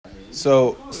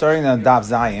So, starting on Daf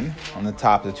Zayin, on the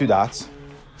top, the two dots,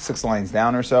 6 lines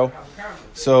down or so.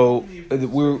 So,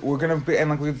 we're going to be, and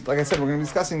like I said, we're going to be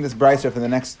discussing this brisa for the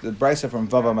brisa from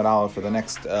Vava Madala for the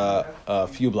next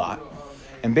few blot.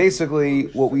 And basically,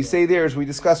 what we say there is we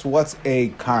discuss what's a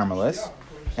Carmelis,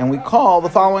 and we call the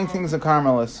following things a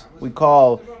Carmelis. We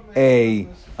call a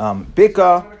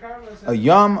Bika, a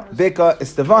Yom, Bika,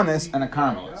 Estevanis, and a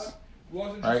Carmelis.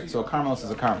 Right, so a Carmelis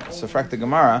is a Carmelis. So, Frak the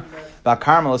Gemara, ba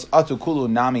Carmelis atu kulu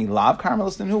nami lav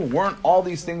Carmelis then who weren't all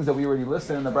these things that we already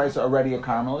listed in the Brisa already a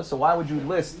Carmelis? So why would you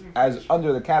list as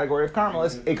under the category of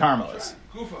Carmelis a Carmelis?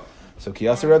 So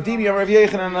Kiyasa Rav Dimi Rav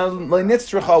Yechanan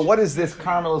Leinitzricha. What is this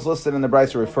Carmelis listed in the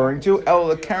Brisa referring to?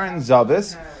 El Karen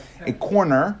Zavis, a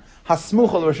corner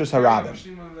hasmucha l'Rishus Harabim.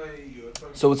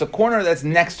 So it's a corner that's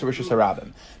next to Rishus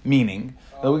Harabim, meaning.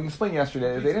 Now, we explained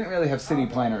yesterday that they didn't really have city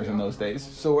planners in those days.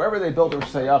 So wherever they built Rosh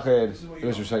Hashanah, it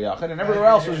was Rosh Hashanah, and everywhere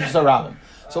else was Rosh Hashanah.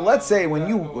 So let's say when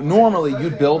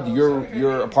you'd build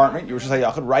your apartment, your Rosh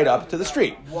Hashanah, right up to the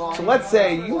street. So let's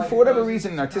say you, for whatever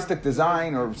reason, artistic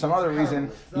design or some other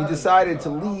reason, you decided to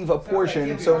leave a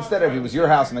portion. So instead of it was your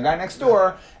house and the guy next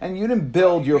door, and you didn't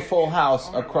build your full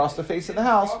house across the face of the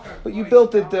house, but you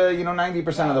built it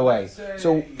 90% of the way.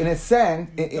 So in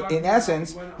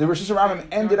essence, the Rosh Hashanah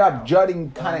ended up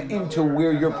jutting kind of into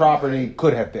where your property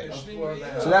could have been.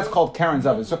 So that's called Karen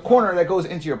Zav. It's a corner that goes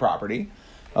into your property.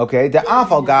 Okay, the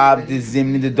afal gab the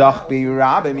zimni the dach be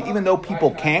rabim. Even though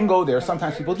people can go there,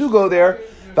 sometimes people do go there.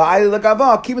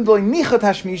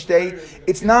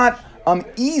 It's not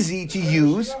easy to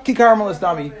use kikarmelis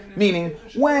dami, meaning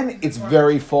when it's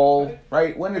very full,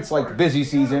 right? When it's like busy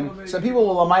season, some people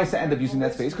will end up using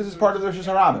that space because it's part of the Rosh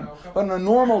Hashanah. But on a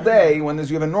normal day, when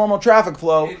you have a normal traffic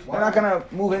flow, they're not going to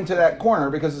move into that corner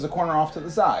because there's a corner off to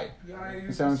the side. You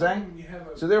see what I'm saying?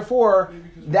 So therefore,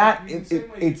 that it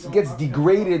gets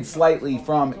degraded slightly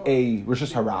from a Rosh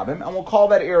Hashanah, and we'll call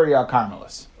that area a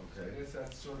Carmelis.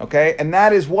 Okay, and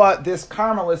that is what this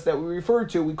Carmelis that we referred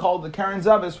to, we called the Karen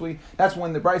Zavis. That's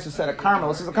when the Brisa said a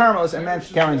Carmelis is a Carmelis, and meant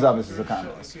Karen Zavis is a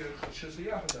Carmelis.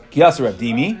 Kiyasa Rav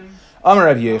Dimi, Amar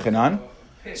Rav Yechanan.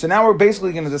 So now we're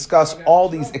basically going to discuss all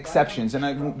these exceptions,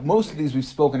 and most of these we've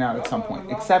spoken out at some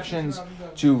point. Exceptions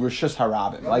to Rishus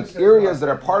Harabim, like areas that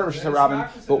are part of Rishus Harabim,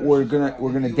 but we're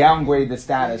gonna downgrade the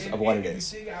status of what it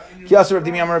is. So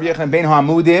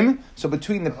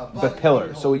between the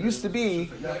pillars. So it used to be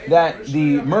that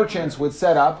the merchants would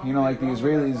set up, like the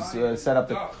Israelis set up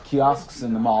the kiosks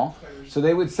in the mall. So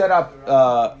they would set up,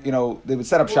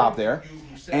 shop there,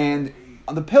 and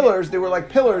on the pillars, they were like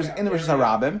pillars in the Rishus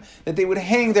Harabim that they would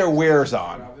hang their wares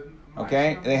on.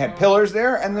 Okay, they had pillars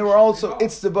there, and there were also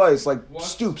itztabais, like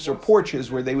stoops or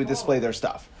porches where they would display their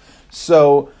stuff.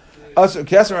 So, in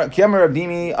between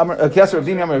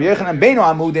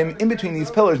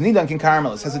these pillars, nidan kin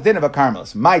Carmelis has a din of a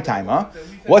Carmelis. My timer.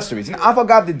 What's the reason?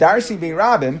 Afagav the darsi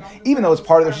be'rabim, even though it's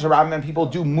part of the Rosh Hashanah, and people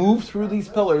do move through these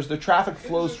pillars, the traffic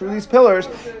flows through these pillars.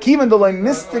 Kivan dolay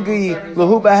mistagi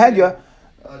lahu bahedya.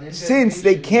 Since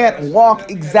they can't walk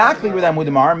exactly where the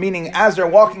Amudim are, meaning as they're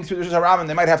walking through the Rosh Hashanah,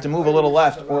 they might have to move a little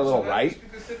left or a little right.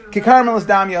 Kikarmelis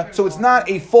damya, so it's not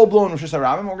a full-blown Rosh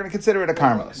Hashanah, we're going to consider it a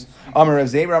Carmelis. Amar Rav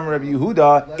Zeir, Amar Rav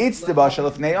Yehuda, it's the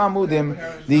Bashalafnei Amudim,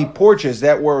 the porches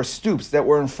that were stoops that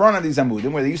were in front of these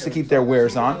Amudim, where they used to keep their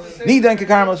wares on. Nidan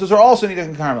Kikarmelis, those are also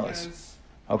Nidan Kikarmelis.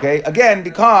 Okay, again,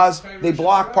 because they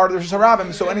block part of the Rosh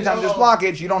Hashanah, so anytime there's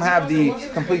blockage, you don't have the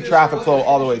complete traffic flow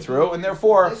all the way through, and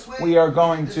therefore, we are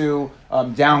going to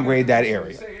downgrade that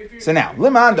area. So now,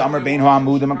 Limanda Amar Beinu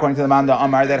Amudim, according to the Manda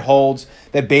Amar, that holds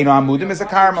that Beinu Amudim is a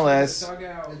Carmelis,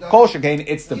 Kol Shekain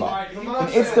Itztaba. And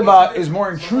Itztaba is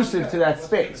more intrusive to that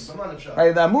space.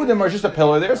 Right? The Amudim are just a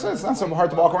pillar there, so it's not so hard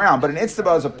to walk around, but an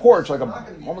Itztaba is a porch,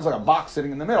 almost like a box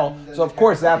sitting in the middle, so of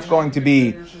course that's going to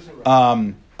be...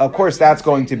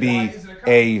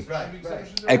 a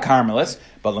Carmelis,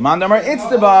 but Lamandamar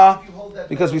Itztaba,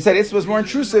 because we said Itztaba is more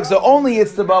intrusive, so only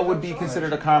Itztaba would be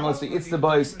considered a Carmelis. The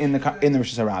Itztaba is in the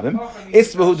Rosh Hashanah.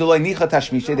 Itztaba hu delay nicha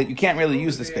tashmishe, that you can't really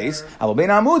use the space. Alobein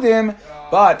amudim,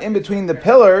 but in between the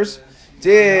pillars,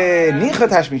 nicha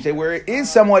tashmishe, where it is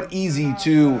somewhat easy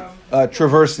to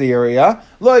traverse the area.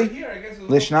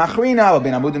 It's not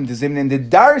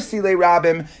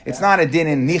a din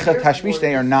in nicha tashmish,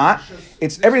 they are not.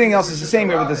 It's everything else is the same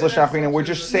here with this l'shachrina. We're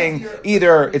just saying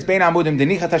either it's bein amudim de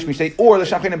nicha tashmish or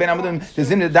l'shachrina bein amudim de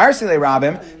zimne darsi le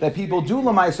rabim, that people do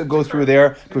lamaisa go through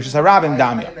there. Rosh Hashanah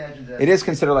damya. It is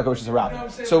considered like a Rosh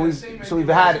Hashanah. So we've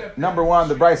had number one,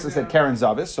 the Brisa said Karen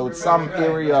Zavis, so it's some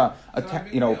area,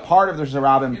 part of the Rosh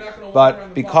Hashanah,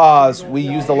 but because we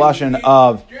use the lashon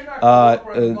of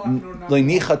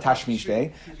Micha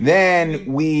Tashmishte. Then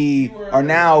we are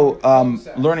now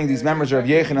learning these members of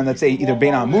Yechanan that say either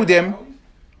Bein Amudim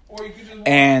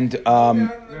and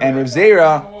Rav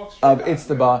Zera of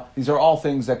Itztaba. These are all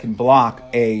things that can block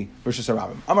a Rishus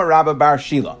Harabim. Amar Rabba Bar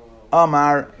Shila.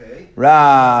 Amar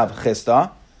Rav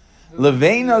Chista.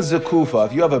 Levena Zakufa.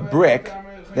 If you have a brick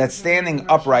that's standing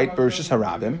upright, Rishus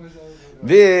Harabim.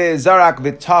 Vizarak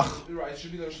Vitach.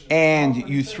 And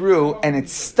you threw, and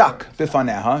it's stuck,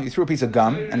 bifaneha, you threw a piece of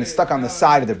gum, and it's stuck on the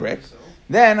side of the brick,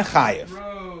 then chayiv,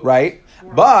 right?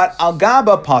 But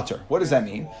al-gaba pater, what does that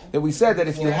mean? That we said that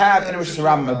if you have in Rishus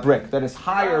Harabim a brick that is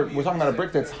higher, we're talking about a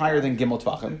brick that's higher than gimel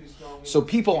tvachim, so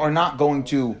people are not going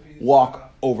to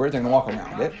walk over it, they're going to walk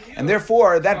around it, and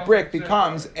therefore that brick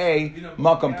becomes a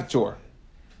makam patur.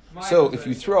 So if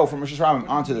you throw from Rishus Harabim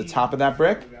onto the top of that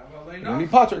brick, you're going to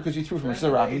be pater because you threw from Rishus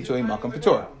Harabim to a makam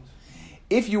patur.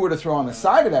 If you were to throw on the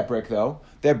side of that brick, though,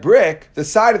 that brick, the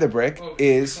side of the brick,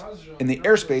 is in the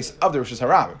airspace of the Rishus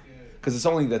Harabim, because it's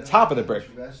only the top of the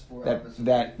brick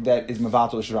that is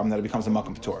mevatel Rishus Harabim that it becomes a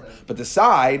makam patur. But the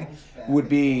side would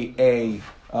be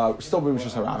still be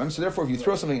Rishus Harabim. So therefore, if you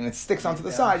throw something and it sticks onto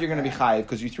the side, you're going to be chayiv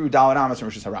because you threw daled amas from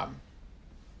Rishus Harabim.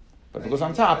 But if it goes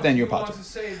on top, then you're patur.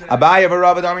 Abaya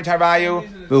v'Rava Darmi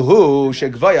Tarvayu v'hu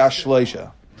shegvaya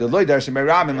shloisha. The loy darshan by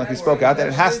Rabbin, like we spoke out, that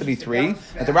it has to be 3,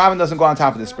 that the Rabbin doesn't go on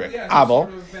top of this brick.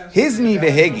 Aval, hizmi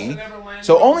vehigi,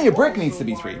 so only a brick needs to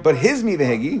be 3, but hizmi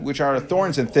vehigi, which are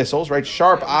thorns and thistles, right,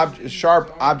 sharp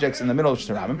objects in the middle of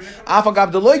the Rabbin,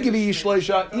 afagav the loy givi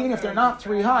yishloisha, even if they're not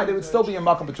 3 high, they would still be a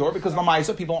makam patur, because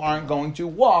lamaisa, people aren't going to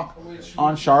walk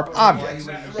on sharp objects.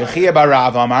 Rechia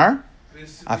barav amar,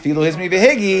 afilu hizmi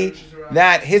vehigi,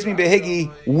 that Hizmi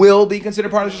Behigi will be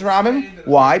considered part of Rishus Harabim.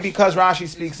 Why? Because Rashi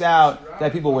speaks out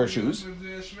that people wear shoes.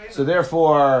 So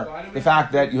therefore, the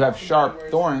fact that you have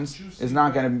sharp thorns is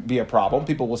not going to be a problem.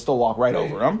 People will still walk right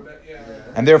over them.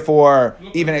 And therefore,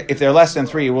 even if they're less than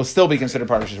 3, it will still be considered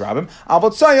part of Rishus Harabim.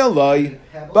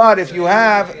 But if you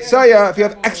have saya, if you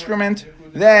have excrement,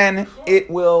 then it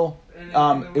will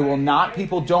not.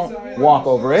 People don't walk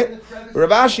over it.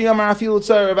 Ravashi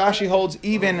holds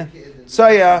even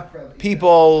saya,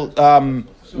 people are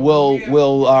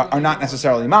not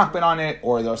necessarily makbid on it,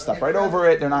 or they'll step right over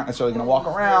it. They're not necessarily going to walk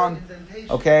around,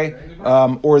 okay?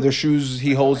 Or their shoes,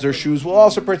 he holds their shoes will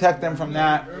also protect them from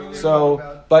that.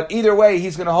 So, but either way,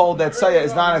 he's going to hold that saya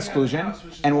is not exclusion.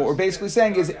 And what we're basically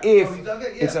saying is, if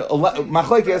it's a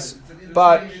machlekes,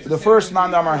 but the first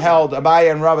mandamar held,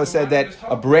 Abaya and Rava said that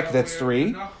a brick that's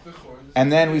 3,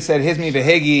 and then we said hizmi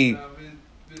vehigi.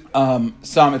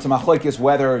 It's a machlokes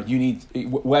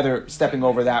whether stepping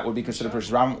over that would be considered Rishus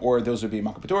Harabim or those would be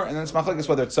makam patur, and then it's machlokes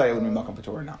whether tzaya would be makam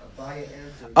patur or not.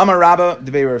 Amar Rabba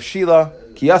Devei Rav Shila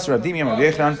Kiyas Rav Dimi Rav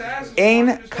Yechran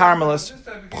Ein Carmelis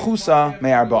Pchusa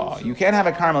Me'arba. You can't have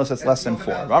a Carmelis that's less than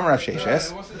 4. Amar Rav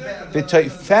Sheshes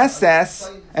V'toifeses,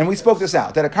 and we spoke this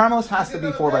out that a Carmelis has to be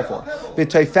 4x4.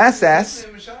 V'toifeses,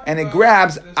 and it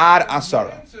grabs ad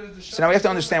asara. So now we have to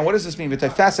understand, what does this mean? It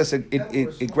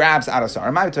grabs ad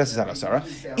asara. My v'toifeses ad asara.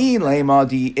 Ilema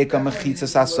di ika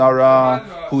mechitzas asara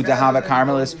hu dehava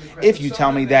Carmelis. If you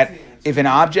tell me that if an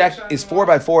object is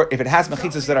 4x4, if it has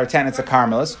mechitzas that are 10, it's a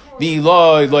Carmelis.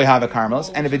 V'loy loy have a Carmelis,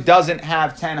 and if it doesn't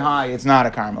have 10 high, it's not a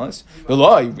Carmelis.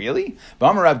 V'loy, really?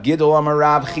 V'amarav Gidol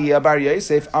amarav Chia bar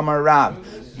Yosef amarav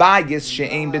Bagis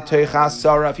she'ein b'toicha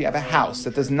asara. If you have a house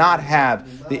that does not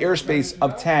have the airspace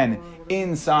of 10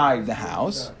 inside the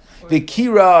house, the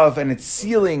kirav, and it's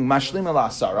ceiling mashlim el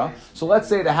asara. So let's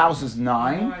say the house is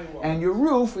 9 and your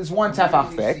roof is 1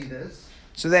 tefach thick.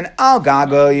 So then al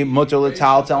gaga mutar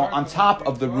l'taltel, on top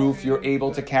of the roof you're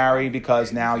able to carry,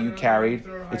 because now you carried,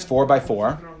 it's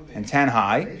 4x4 and 10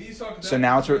 high. So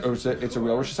now it's a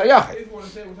real Rosh Hashanah.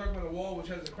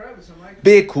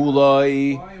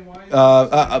 Bekuloi.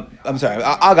 I'm sorry.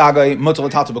 Al gaga mutar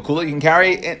l'taltel bekuloi. You can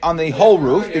carry it on the whole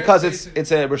roof because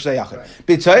it's a Rosh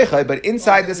Hashanah. But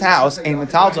inside this house, ein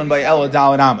metalton by ela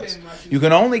daled amas. You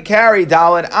can only carry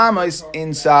daled amas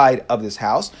inside of this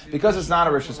house because it's not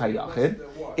a Rosh Hashanah.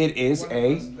 It is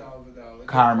a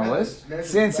Carmelis.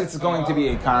 Since it's going to be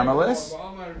a Carmelis,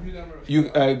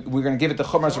 we're going to give it the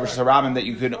chumras of Rishus Harabim that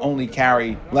you could only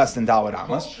carry less than daled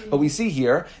amas. But we see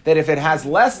here that if it has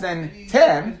less than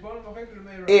 10,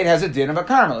 it has a din of a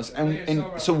Carmelis. And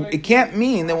so it can't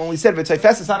mean that when we said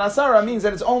v'tayfeses on asara, means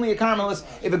that it's only a Carmelis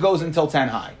if it goes until 10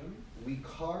 high.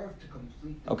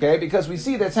 Okay, because we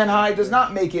see that 10 high does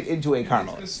not make it into a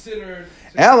Carmelis.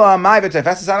 Ella my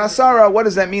v'tefesas ad asara. What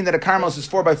does that mean that a karmelis is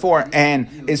 4x4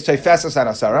 and is tefesas ad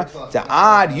asara? To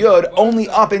add yud only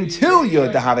up until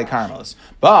yud to have a karmelis.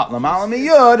 But lamala mi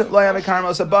yud lo have a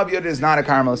karmelis above yud is not a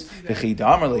karmelis.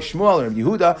 V'chidam or leishmuel or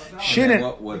Yehuda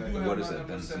shouldn't. What is that?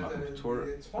 Then it's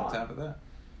on top of that.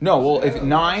 No, well, if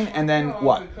 9 and then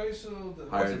what?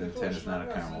 Higher than 10 is not a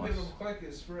karmelis.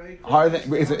 Higher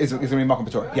than is going to be makom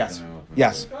patur. Yes,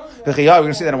 yes. We're going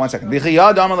to see that in 1 second. Like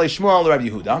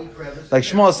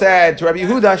Shmuel said to Rabbi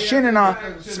Yehuda,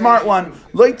 Shinina, smart one.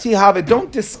 Loiti have it.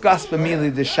 Don't discuss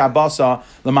b'mili the shabbasa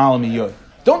l'malam yud.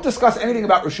 Don't discuss anything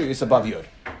about rishuyos above yud.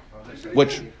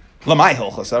 Which lamai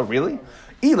hilchasa really.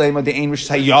 Really?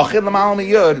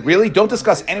 Don't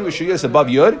discuss any rishuyos above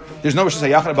yud. There's no rishus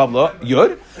hayachid above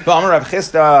yud. But Amar Rav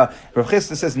Chisda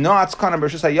says no. It's kind of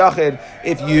rishus hayachid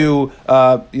if you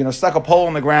stuck a pole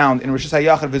on the ground in rishus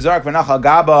hayachid v'zark v'nachal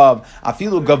gabav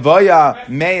afilu gavoya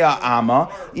mea ama.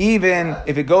 Even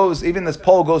if it goes, even this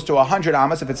pole goes to 100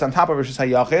 amas if it's on top of rishus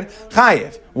hayachid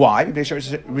chayiv. Why?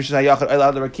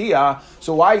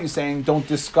 So why are you saying don't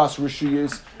discuss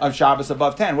rishuyos of Shabbos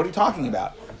above 10? What are you talking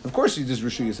about? Of course, you just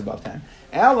rishuyos above 10.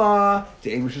 Ella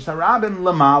de'ein rishus harabim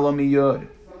lamalo miyud.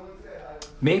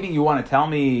 Maybe you want to tell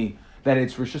me that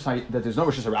it's that there's no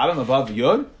rishus harabim above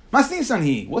yud. Masnisan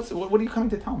he. What are you coming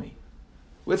to tell me?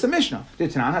 It's a mishnah.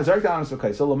 If you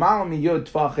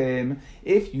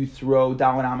throw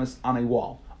dalan amas on a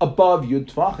wall above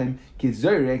yud tvachim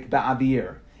kizorek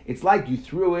ba'avir, it's like you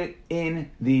threw it in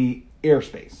the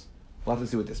airspace. We'll have to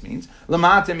see what this means. If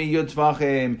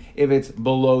it's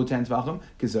below 10 tvachim,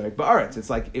 kizorek ba'aretz. It's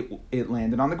like it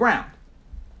landed on the ground.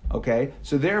 Okay?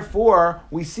 So therefore,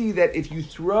 we see that if you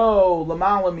throw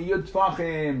lamala miyud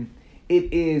tvachim,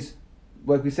 it is,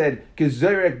 like we said,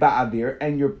 kizorek ba'avir,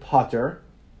 and your putter.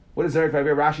 What is zorek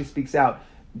ba'avir? Rashi speaks out.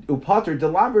 Upater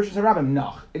delab rishus harabim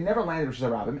nach. It never landed rishus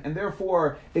harabim, and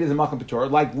therefore it is a makom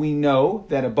patur. Like we know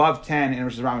that above 10 in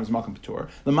rishus harabim is makom patur.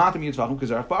 Lamata miyud tvachim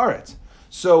kizorek ba'aretz.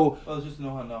 So, there's just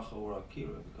no hanacha or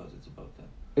akira because it's above 10.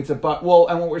 It's above, well,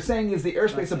 and what we're saying is the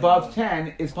airspace above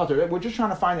 10 is patur. We're just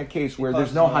trying to find a case where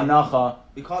there's no hanacha.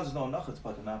 Because there's no hanacha, it's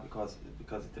patur, not because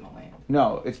it didn't land.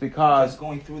 No, it's because it's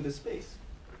going through the space.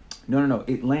 No,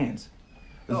 it lands.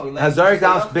 No, it lands. Hazarik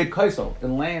Dallas big kaisel. It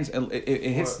lands.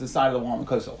 It hits the side of the wall in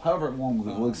kaisel. However,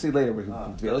 we'll see later.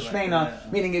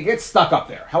 Meaning it gets stuck up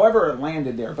there. However, it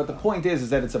landed there. But the point is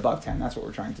that it's above 10. That's what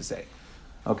we're trying to say.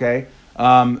 Okay.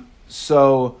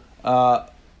 So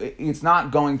it's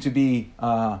not going to be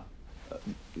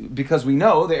because we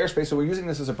know the airspace. So we're using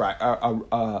this as a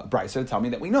brisa to tell me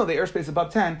that we know the airspace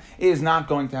above 10 is not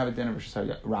going to have a din of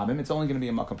rishus harabim. It's only going to be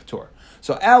a makom patur.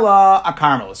 So ella a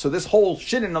karmelis. So this whole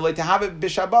shidduch like to have it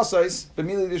b'shabbos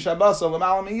b'mili d'shabbos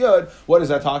l'malam miyud. What is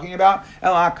that talking about?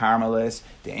 Ella a karmelis.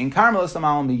 De'in karmelis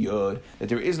l'malam miyud. That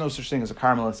there is no such thing as a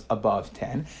karmelis above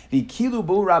 10. The kilu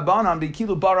bu rabbanon, the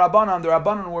kilu ba rabbanon. The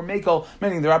rabbanon were makel,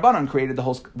 meaning the rabbanon created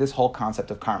this whole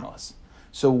concept of karmelis.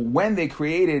 So when they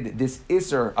created this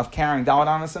iser of carrying dalad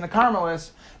anas and a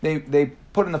karmelis, they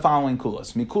put in the following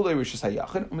kulas: mikule rishus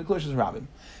hayachid, mikule rishus harabim.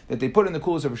 That they put in the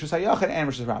kulas of rishus hayachid and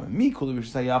rishus harabim. Mikule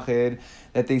rishus hayachid,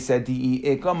 that they said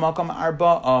di'ika makam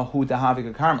arba hu dahavik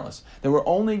a karmelis. That we're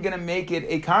only going to make it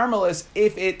a karmelis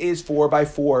if it is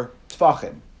 4x4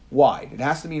 tfachim wide. It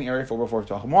has to be an area 4x4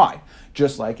 tfachim wide,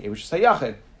 just like a rishus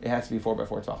hayachid. It has to be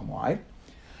 4x4 tfachim wide.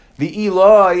 The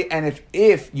Eloi, and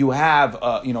if you have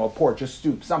a porch, a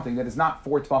stoop, something that is not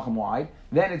 4 tefachim wide,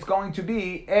 then it's going to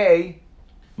be a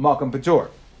makom patur,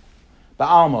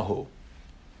 ba'almahu,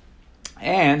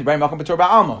 and right makom patur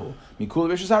ba'almahu. Mikul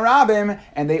rishus harabim,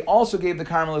 and they also gave the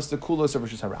karmelis the kulos of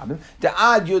rishus harabim.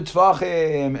 Da'ad yud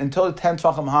tefachim until 10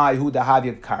 tefachim high, hu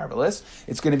dahav karmelis.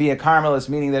 It's going to be a karmelis,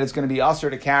 meaning that it's going to be usher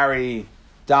to carry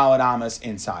dalad amas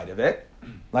inside of it.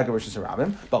 Like a rishus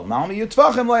harabim, but malmi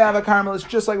yutvachim lo have a karmelis.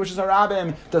 Just like rishus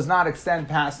harabim does not extend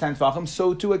past 10 tvachim,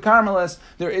 so to a karmelis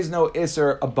there is no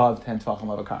iser above 10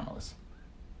 tvachim of a karmelis.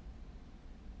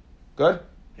 Good.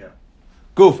 Yeah.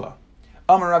 Gufa.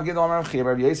 Amar Rav Gidol Amar Rav Chiya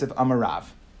Rav Yosef Amar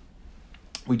Rav.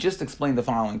 We just explained the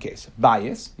following case.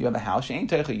 Bayis, you have a house. She'ein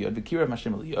teicha yud v'kirav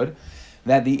mashim yud.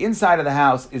 That the inside of the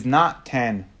house is not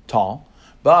 10 tall.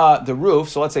 But the roof,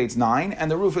 so let's say it's 9,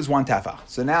 and the roof is 1 tefach.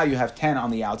 So now you have 10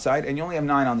 on the outside, and you only have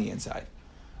 9 on the inside.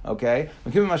 Okay?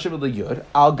 You can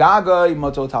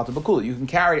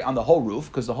carry on the whole roof,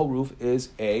 because the whole roof is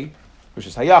a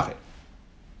rishus hayachid.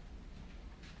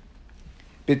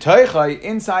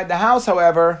 Inside the house,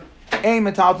 however,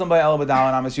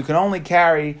 you can only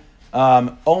carry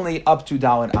only up to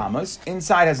dalad amos.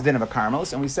 Inside has a din of a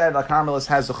karmelis, and we said a karmelis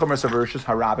has the chumras of a rishus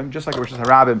harabim. Just like a rishus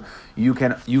harabim, you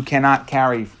cannot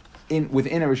carry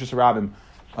within a rishus harabim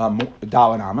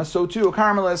Dalet Amas. So too, a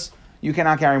Carmelis, you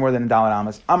cannot carry more than a Dalet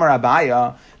Amas. Amar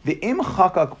Abaya, the Im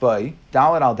Chakak Bay,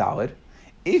 Dalet al Dalet,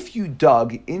 if you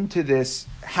dug into this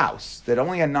house that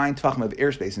only had 9 tefachim of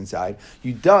airspace inside,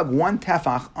 you dug 1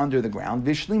 tefach under the ground,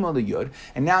 vishlima liyud,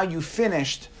 and now you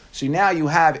finished, so now you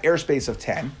have airspace of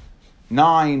 10,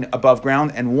 9 above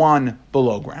ground and 1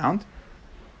 below ground.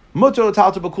 Muto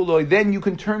talta bakuloi, then you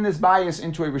can turn this bias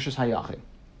into a rishus hayachid.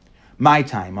 My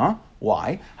timer,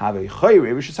 why? Have a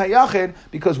chayre rishus hayachid,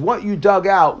 because what you dug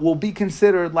out will be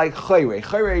considered like chayre.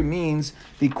 Chayre means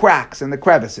the cracks and the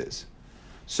crevices.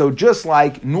 So just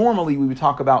like normally we would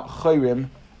talk about chayrim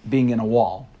being in a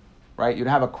wall, right? You'd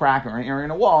have a crack or an area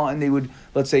in a wall, and they would,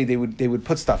 let's say, they would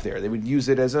put stuff there. They would use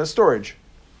it as a storage.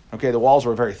 Okay, the walls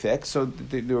were very thick, so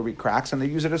there would be cracks, and they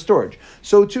use it as storage.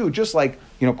 So too, just like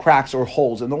cracks or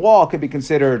holes in the wall could be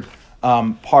considered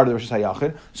part of the Rishus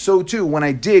HaYachid. So too, when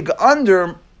I dig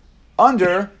under,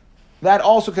 that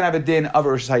also can have a din of a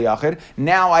Rishus HaYachid.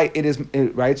 Now it is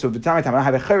right. So v'tamei tamei I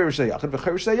have a chayre Rishus HaYachid,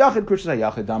 v'chayre Rishus HaYachid, Rishus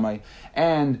HaYachid damai,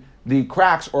 and the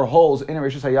cracks or holes in a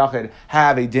Rishus HaYachid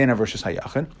have a din of Rishus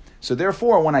HaYachid. So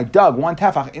therefore, when I dug 1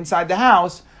 tefach inside the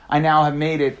house, I now have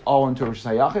made it all into Rishus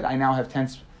HaYachid. I now have 10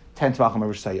 tefachim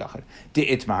of Rishus HaYachid. Di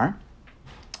itmar,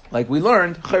 like we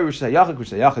learned, chayre Rishus HaYachid,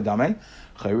 Rishus HaYachid damai.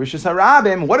 Rishus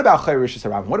Harabim. What about Rishus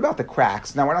Harabim? What about the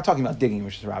cracks? Now we're not talking about digging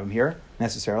Rishus Harabim here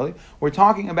necessarily. We're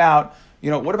talking about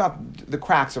what about the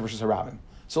cracks of Rishus Harabim?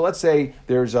 So let's say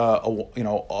there's a wall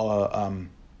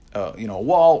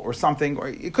or something, or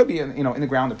it could be in the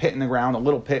ground, a pit in the ground, a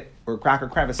little pit or crack or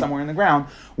crevice somewhere in the ground.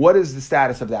 What is the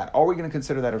status of that? Are we going to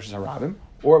consider that a Rishus Harabim,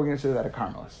 or are we going to consider that a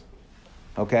Carmelis?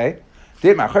 Okay.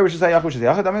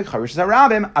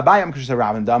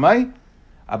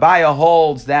 Abaya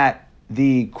holds that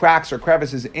the cracks or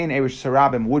crevices in a Rishus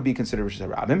Harabim would be considered Rishus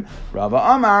Harabim. Rava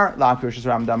Amar, La Rishus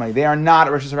Harabim Damai. They are not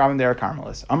Rishus Harabim, they are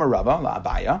Carmelis. Amar Rava, La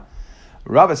Abaya.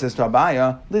 Rava says to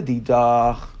Abaya,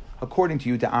 Lididach. According to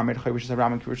you, to Amir Rishus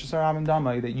Harabim, Rishus Harabim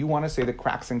Damai, that you want to say the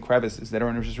cracks and crevices that are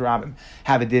in Rishus Harabim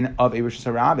have a din of a Rishus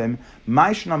Harabim.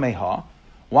 Maishna Meha.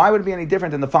 Why would it be any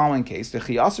different than the following case? The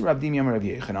Chiyasu Rabdim Yam Rav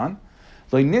Yechanan.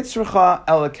 That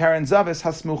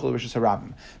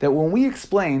when we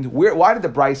explained why did the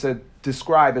Brisa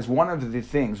describe as one of the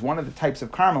things, one of the types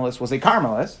of Carmelis was a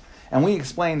Carmelis, and we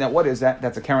explained that what is that?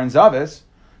 That's a Karen Zavis.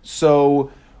 So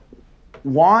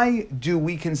why do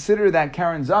we consider that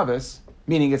Karen Zavis,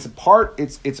 meaning it's a part,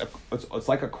 it's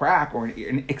like a crack or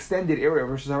an extended area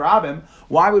versus Harabim?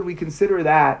 Why would we consider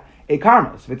that a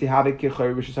Carmelis?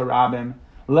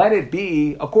 Let it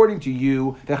be, according to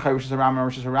you, that Chayr Rishus Harabim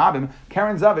and Rishus Harabim,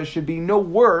 Karen Zavis should be no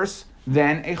worse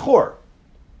than a Chor.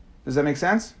 Does that make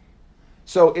sense?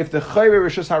 So if the Chayr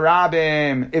Rishus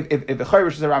Harabim, if the Chayr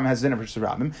Rishus Harabim has Din of Rishus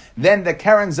Harabim, then the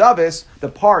Karen Zavis, the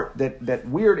part, that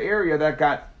weird area that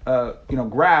got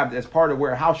grabbed as part of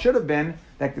where a house should have been,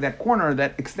 that corner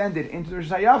that extended into the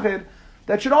Rishus HaYachid,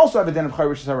 that should also have a Din of Chayr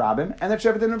Rishus Harabim, and that should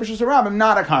have a Din of Rishus Harabim,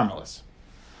 not a Carmelis.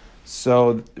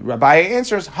 So Rabbi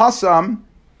answers, Hasam,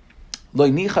 Lo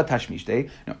nicha tashmishte.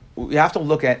 We have to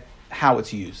look at how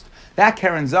it's used. That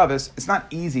Karen Zavis, it's not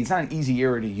easy. It's not an easy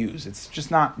area to use. It's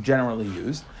just not generally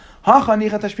used. Hacha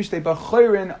nicha tashmishte. But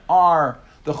chayrin are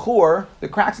the chor, the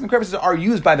cracks and the crevices are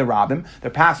used by the rabbim. They're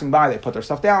passing by. They put their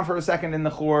stuff down for a second in the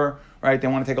chor. Right? They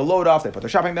want to take a load off. They put their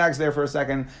shopping bags there for a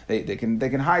second. They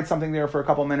can hide something there for a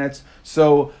couple minutes.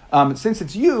 So since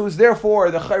it's used, therefore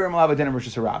the chayrim will have a din of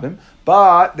Rishus Harabim.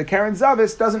 But the Karen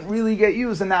Zavis doesn't really get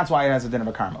used, and that's why it has a din of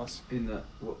a Carmelis. In the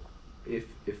if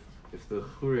the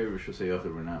Chure Rishus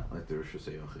HaYachid were not like the Rishus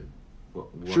HaYachid,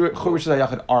 Chure Rishus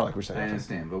HaYachid are like Rishus HaYachid. I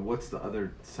understand, but what's the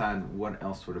other side? What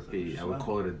else would it be? I would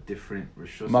call it a different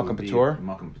Rishus. Malkam Patur.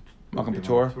 Malkam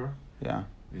Patur. Yeah.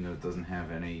 It doesn't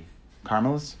have any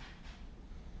Carmelis.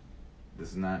 This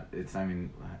is not. It's. I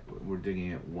mean, we're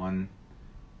digging it 1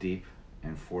 deep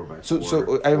and 4 by 4.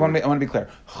 So I want to be clear.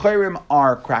 Chayrim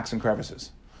are cracks and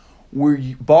crevices.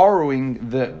 We're borrowing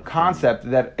the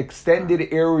concept that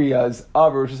extended areas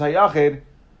of Rishus HaYachid,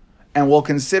 and we'll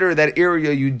consider that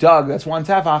area you dug, that's 1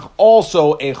 tefach,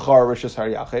 also a char Rishus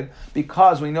HaYachid,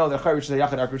 because we know that char Rishus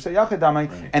HaYachid are Rishus HaYachid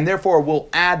damai, and therefore we'll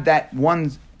add that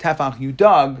 1 tefach you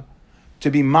dug to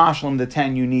be mashlim the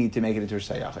 10 you need to make it into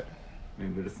Rishus HaYachid.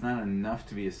 But it's not enough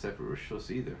to be a separate Rishus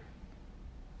either.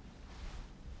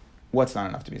 What's not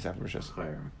enough to be a separate Rishus?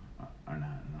 Chayrim are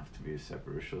not enough to be a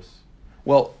separate Rishus.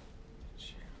 Well,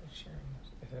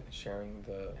 sharing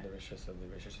the Rishus of the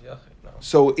Rishus HaYachid. No.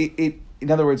 So it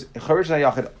in other words, Rishus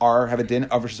HaYachid have a din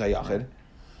of Rishus HaYachid.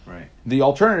 Right. The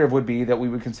alternative would be that we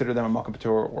would consider them a Malkam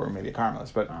Patur or maybe a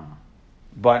Carmelis,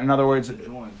 but in other words,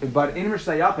 but in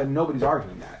Rishus HaYachid, nobody's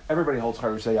arguing that. Everybody holds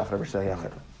Rishus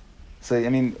HaYachid. So I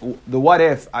mean, the what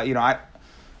if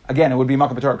again, it would be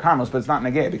Makkah B'Torah Karmos, but it's not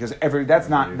Negeh because we're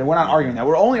not arguing that.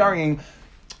 We're only arguing.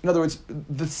 In other words,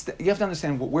 you have to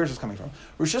understand where's this coming from.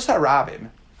 Rosh Hashanah,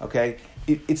 okay,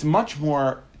 it's much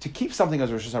more to keep something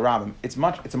as Rosh Hashanah. It's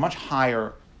a much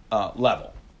higher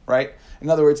level, right?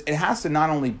 In other words, it has to not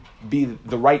only be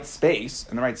the right space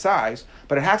and the right size,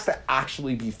 but it has to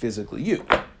actually be physically used.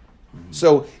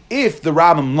 So if the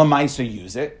Rabbim Lamaisa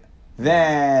use it,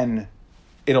 then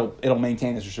it'll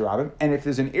maintain as Rosh Hashanah. And if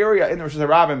there's an area in the Rosh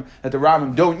Hashanah that the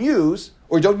Rabbim don't use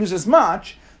or don't use as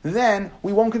much, then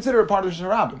we won't consider it part of the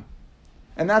Rosh Hashanah.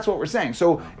 And that's what we're saying.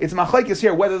 So it's machlekes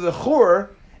here whether the chur,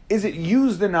 is it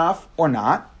used enough or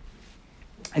not?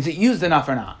 Is it used enough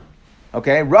or not?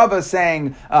 Okay, Rava is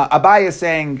saying, Abaye is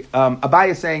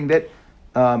saying that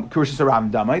Kurushas Harabim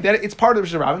Damai, that it's part of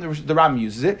the Rosh Hashanah, the Rabbim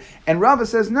uses it, and Rava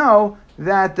says no,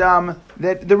 that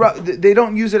they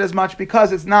don't use it as much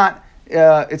because it's not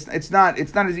as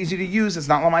easy to use. It's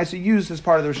not lamaisa used as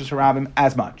part of the Rosh Hashanah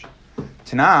as much.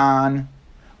 Tanan,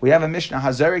 we have a Mishnah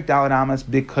Hazarik Dalad Amas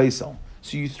B'Kaisel.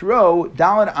 So you throw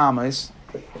Dalad Amas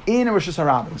in a Rosh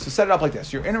Hashanah. So set it up like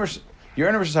this: you're in a Rosh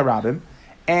Hashanah,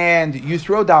 and you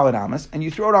throw Dalad Amas, and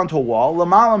you throw it onto a wall.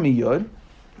 Lamala miyud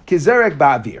kizerek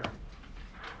ba'avir.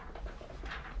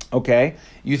 Okay,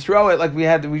 you throw it like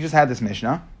we just had this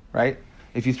Mishnah, right?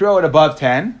 If you throw it above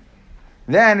 10,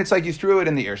 then it's like you threw it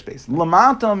in the airspace.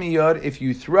 Lamata miyud, if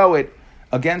you throw it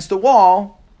against the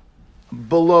wall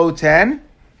below 10.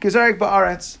 Kizarek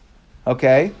ba'aretz.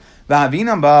 Okay.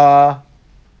 V'havinam ba.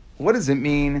 What does it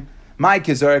mean? My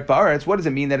kizarek ba'aretz. What does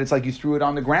it mean that it's like you threw it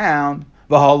on the ground?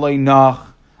 V'halei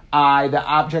nach. The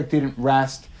object didn't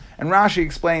rest. And Rashi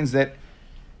explains that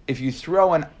if you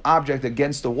throw an object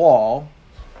against the wall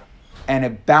and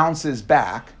it bounces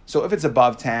back, so if it's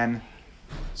above 10,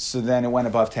 so then it went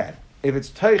above 10. If it's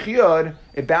teich yud,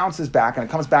 it bounces back and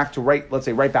it comes back to right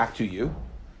back to you.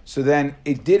 So then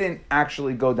it didn't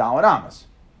actually go Dalad Amas.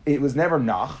 It was never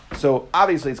nach, so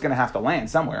obviously it's going to have to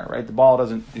land somewhere, right? The ball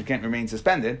it can't remain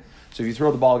suspended. So if you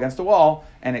throw the ball against the wall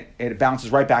and it bounces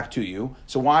right back to you,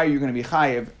 so why are you going to be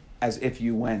chayiv as if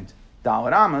you went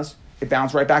Dalad Amas? It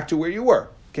bounced right back to where you were,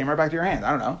 came right back to your hand.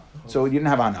 I don't know. So you didn't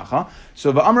have anacha.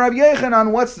 So v'amar Rav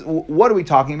Yechanan, what are we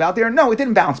talking about there? No, it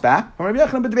didn't bounce back.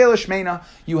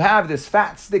 You have this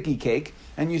fat sticky cake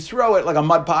and you throw it like a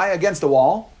mud pie against the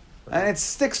wall, and it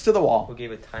sticks to the wall. Who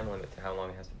gave a time limit to how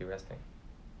long it has to be resting?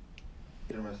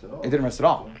 It didn't rest at all. It didn't rest at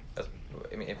all.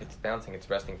 If it's bouncing, it's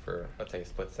resting for, let's say, a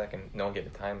split second. No one gave a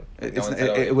time.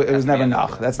 It was never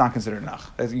nach. That's not considered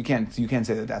nach. You can't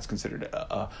say that that's considered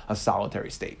a solitary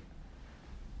state.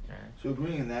 So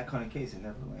agreeing in that kind of case, it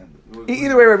never landed.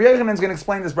 Either way, Rabbi Yechanan is going to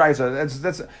explain this brisa.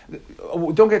 That's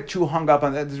don't get too hung up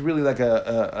on that. It's really like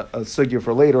a sugya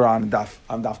for later on daf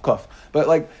kuf. But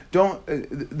like, don't.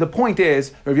 The point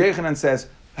is, Rabbi Yechanan says,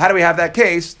 how do we have that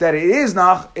case that it is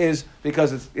nach is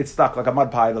because it's stuck like a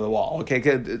mud pie to the wall. Okay,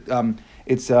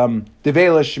 it's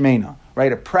devela shmena,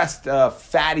 right? A pressed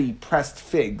fatty pressed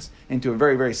figs into a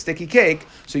very, very sticky cake.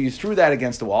 So you threw that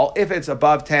against the wall. If it's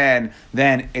above 10,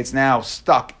 then it's now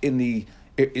stuck in it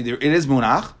is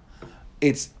munach.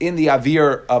 It's in the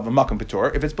avir of a makam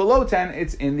patur. If it's below 10,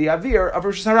 it's in the avir of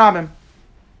Rosh Hashanah.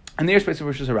 And the airspace of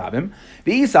Rosh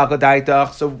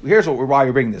Hashanah. So here's why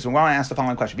you're bringing this. And we want to ask the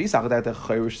following question.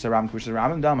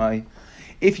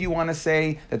 If you want to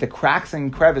say that the cracks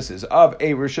and crevices of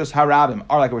a Rishus Harabim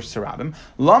are like a Rishus Harabim,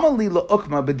 Lama Lila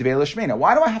Ukma B'Dveila Shmena.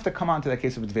 Why do I have to come on to that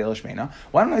case of B'Dveila Shmena?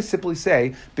 Why don't I simply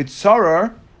say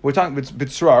B'Tsarar? We're talking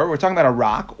about a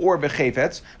rock or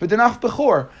B'Chefetz, B'Denach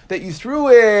B'Chor, that you threw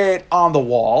it on the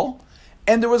wall,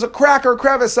 and there was a crack or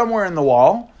crevice somewhere in the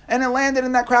wall, and it landed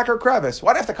in that crack or crevice.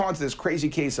 Why do I have to come on to this crazy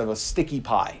case of a sticky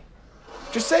pie?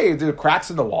 Just say there are cracks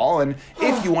in the wall, and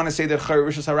if you want to say that Chayr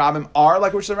Rishus Harabim are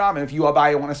like Rishus Harabim, if you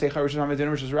Abaye want to say Chayr Rishus Harabim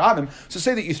didn't Rishus Harabim, so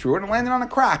say that you threw it and landed on a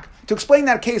crack. To explain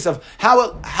that case of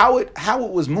how it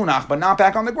was munach but not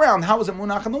back on the ground, how was it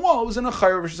munach on the wall? It was in a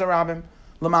Chayr Rishus Harabim.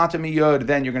 Lamata miyod,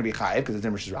 then you're going to be chayiv because it's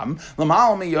in Rishus Harabim.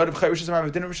 Lamal miyod, if Chayr Rishus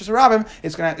Harabim didn't Rishus Harabim,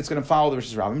 it's going to follow the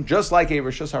Rishus Harabim, just like a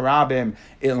Rishus Harabim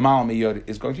Lamal miyod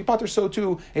is going to be pater. So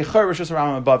too a Chayr Rishus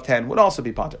Harabim above 10 would also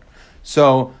be pater.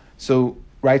 So.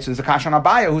 Right, so there's a kasha on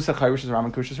Abaya who said Chayr Rishus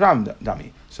Harabim Rishus Harabim dami.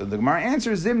 So the Gemara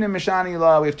answers Zimnim Mishani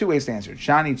La. We have two ways to answer it.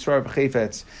 Shani Tzor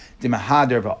B'Chefetz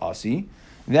D'Mahader V'Asi.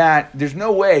 That there's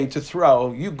no way to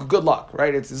throw. You good luck,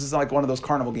 right? This is like one of those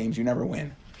carnival games you never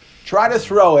win. Try to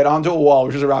throw it onto a wall,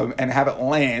 Rishus Harabim, and have it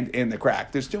land in the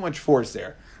crack. There's too much force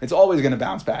there. It's always going to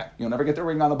bounce back. You'll never get the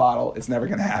ring on the bottle. It's never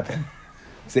going to happen.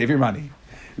 Save your money.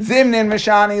 Zimnin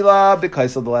Mishani La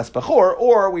because of the less Bechor,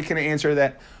 or we can answer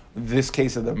that. this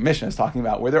case of the Mishnah is talking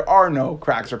about, where there are no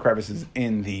cracks or crevices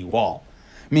in the wall.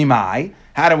 Mimai,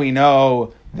 how do we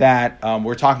know that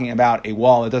we're talking about a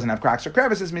wall that doesn't have cracks or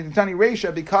crevices? Mitani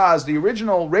Reisha, because the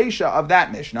original Reisha of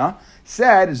that Mishnah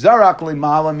said, Zarak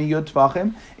limala mi yud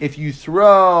tvachim, if you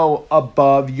throw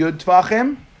above yud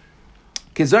tvachim,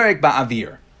 kizarik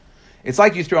ba'avir. It's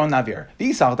like you throw an avir.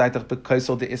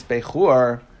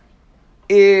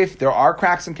 If there are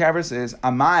cracks and crevices,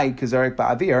 amai kizarik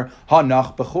ba'avir,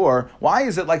 hanach bechur, why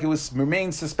is it like it was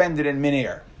remained suspended in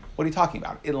midair? What are you talking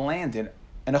about? It landed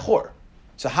in a chur.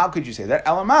 So how could you say that?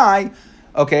 Elamai,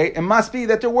 okay, it must be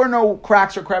that there were no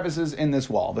cracks or crevices in this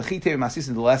wall.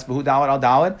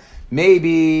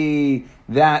 Maybe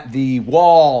that the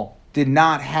wall did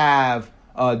not have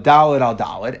dalid al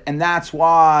dalid, and that's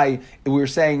why we were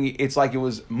saying it's like it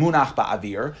was munach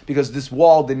ba'avir, because this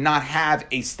wall did not have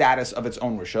a status of its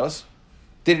own rishus.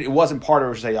 It wasn't part of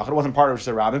Rosh Hashanah. It wasn't part of Rosh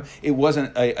Hashanah. It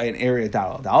wasn't an area of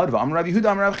dalid al dalid. V'amar Rabbi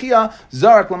Yehuda amar Rav Chia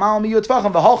zarak lamal miyut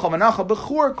tvachim v'holcha v'nacha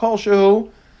b'chur kol shehu.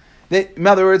 That, in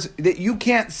other words, that you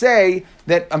can't say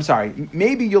that. I'm sorry.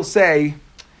 Maybe you'll say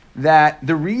that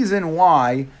the reason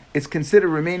why it's considered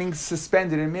remaining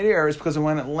suspended in midair is because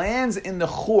when it lands in the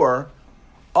chur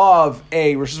of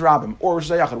a Rosh Hashanah or Rosh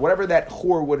Hashanah, whatever that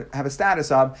chur would have a status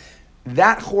of,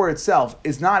 that chur itself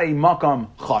is not a makam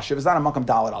chashiv, it's not a makam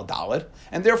dalid al dalid,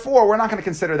 and therefore we're not going to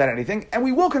consider that anything, and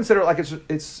we will consider it like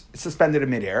it's suspended in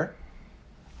midair.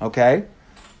 Okay?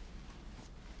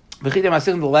 And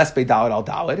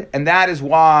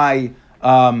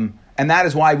that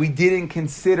is why we didn't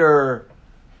consider,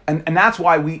 and that's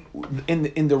why we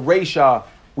in the Reisha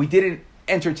we didn't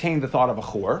entertain the thought of a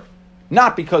chur,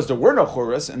 not because there were no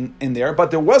churus in there,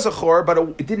 but there was a chur, but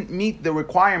it didn't meet the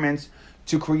requirements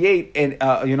to create a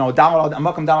makam dalad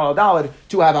al dalid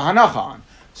to have a hanacha on.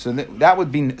 So that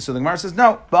would be, so the Gemara says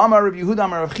no. If you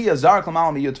throw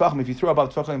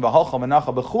above tvachim v'halcha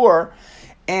v'nacha b'chur,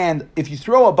 and if you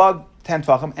throw above 10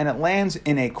 tvachim and it lands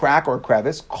in a crack or a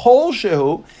crevice, kol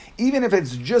shehu, even if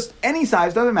it's just any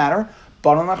size, doesn't matter.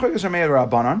 We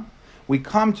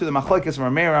come to the machlokes of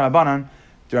Rameir Rabbanan,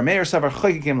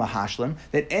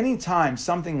 that any time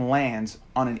something lands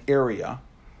on an area,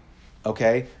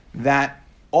 okay, that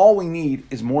all we need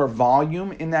is more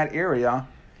volume in that area,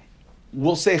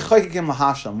 we'll say chaykikim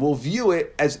lahashlam. We'll view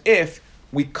it as if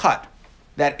we cut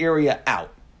that area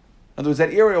out. In other words,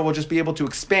 that area will just be able to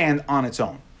expand on its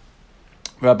own.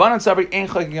 We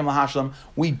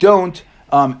don't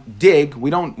dig. We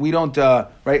don't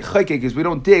right. Chaykik is we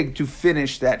don't dig to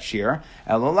finish that shear.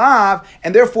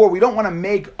 And therefore we don't want to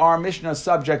make our Mishnah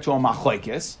subject to a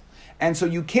machlokes. And so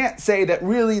you can't say that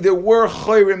really there were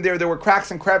chayrim there were cracks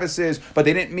and crevices, but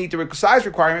they didn't meet the size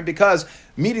requirement, because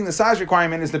meeting the size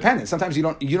requirement is dependent. Sometimes you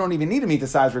don't even need to meet the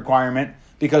size requirement,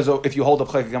 because if you hold up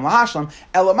chaykim lahashlam,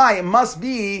 elamai, it must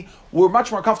be, we're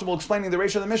much more comfortable explaining the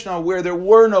ratio of the Mishnah where there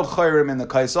were no chayrim in the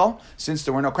kaisel, since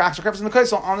there were no cracks or crevices in the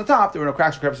kaisel on the top, there were no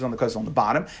cracks or crevices on the kaisel on the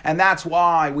bottom, and that's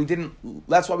why we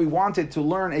wanted to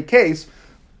learn a case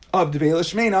of Devei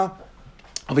Lishmena,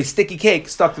 of a sticky cake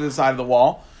stuck to the side of the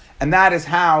wall. And that is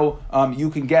how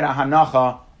you can get a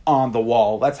hanacha on the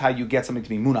wall. That's how you get something to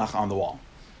be munach on the wall.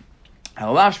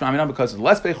 Because of the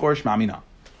less bechor shmamina.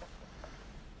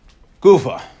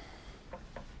 Gufa.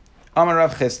 Amar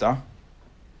Rav Chisda.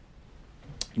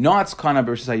 Not kind of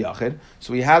Rosh Hashanah.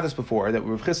 So we had this before, that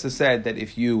Rav Chisda said that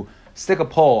if you stick a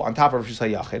pole on top of Rosh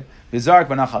Hashanah, v'zark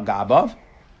v'nachal gabav,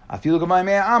 afilu gamay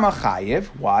mea ama chayiv.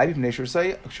 Why?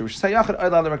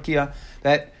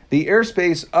 That the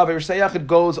airspace of a Rosh Hashanah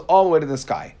goes all the way to the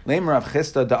sky.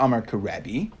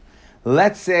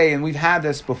 Let's say, and we've had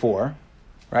this before,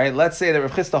 right? Let's say that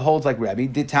Rav Chisda holds like Rebbe.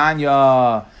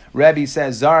 Ditanya, Rebbe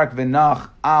says, Zark v'nach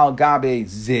al gabe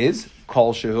ziz,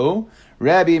 kol shehu.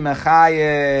 Rebbe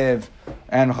mechayev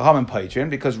and Chachamim Paitrin,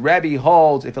 because Rebbe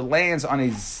holds if it lands on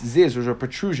a ziz, or a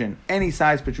protrusion, any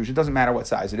size protrusion, doesn't matter what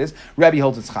size it is, Rebbe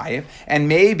holds it's chayev. And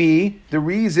maybe the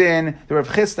reason the Rav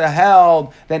Chisda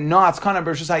held that no, it's kind of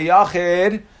Rosh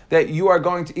Hashanah, that you are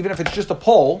going to, even if it's just a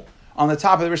pole on the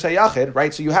top of the Rosh Hashanah,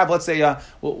 right? So you have, let's say,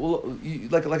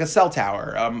 like a cell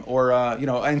tower or an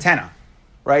antenna.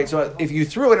 Right, so if you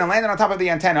threw it and landed on top of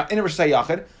the antenna in a Rosh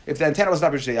Hashanah, if the antenna was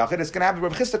not Rosh Hashanah, it's going to have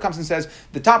Rav Chisda comes and says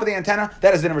the top of the antenna,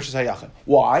 that is in Rosh Hashanah.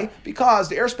 Why? Because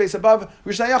the airspace above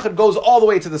Rosh Hashanah goes all the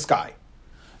way to the sky.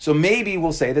 So maybe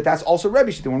we'll say that that's also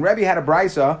Rebbe should do. When Rebbe had a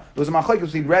brisa, there was a machlokes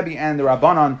between Rebbe and the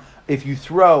Rabbanon. If you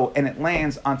throw and it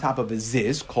lands on top of a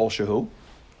ziz, kol shehu,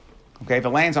 okay, if it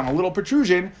lands on a little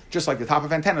protrusion, just like the top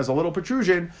of antenna is a little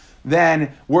protrusion,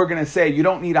 then we're going to say you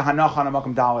don't need a hanach on a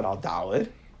makam dalid al dalid.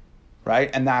 right?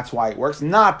 And that's why it works.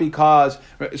 Not because,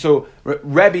 so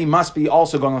Rebbe must be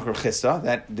also going like Rav Chisda,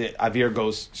 that the Avir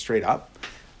goes straight up.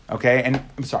 Okay, and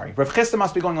I'm sorry, Rav Chisda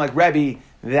must be going like Rebbe,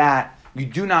 that you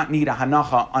do not need a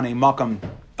hanacha on a makam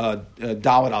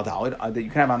daled al daled, that you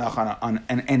can have hanacha on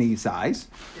any size.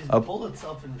 Is the pole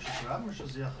itself in Rosh Hashanah or Rosh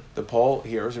Hashanah? The pole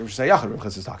here is Rosh Hashanah, Rav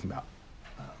Chisda is talking about.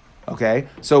 Okay,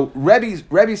 so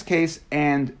Rebbe's case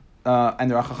and the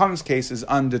Rachacham's case is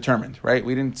undetermined, right?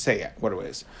 We didn't say yet what it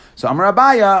is. So Amar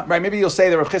Abaya, right? Maybe you'll say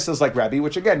that Rav Chisda is like Rebbe,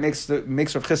 which again makes Rav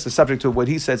Chisda subject to what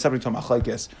he said, subject to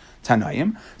Machlekes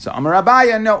Tanaim. So Amar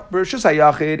Abaya, no, Rosh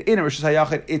Hashanah in Rosh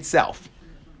Hashanah itself.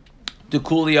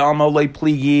 Dekuli almo le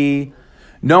pligi.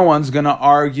 No one's going to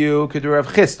argue Kedur Rav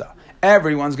Chisda.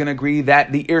 Everyone's going to agree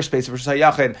that the airspace of Rosh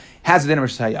Hashanah has a din of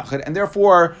Rosh Hashanah, and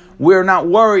therefore we're not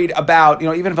worried about,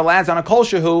 even if it lands on a kol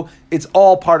shehu, it's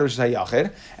all part of Rosh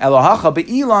Hashanah. Elohacha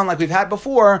be'ilan, like we've had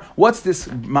before. What's this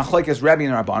machlekes Rebbe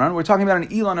and Rabbanan? We're talking about an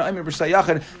ilan of Rosh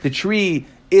Hashanah. The tree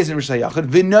is in Rosh Hashanah.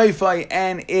 V'noifai,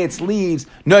 and its leaves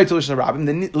noitel Rosh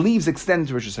Hashanah. The leaves extend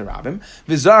to Rosh Hashanah.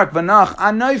 V'zark v'nach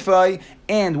anoifai.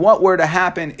 And what were to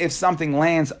happen if something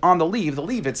lands on the leaf? The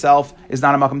leaf itself is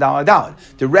not a makam daled daled.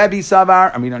 The Rebbe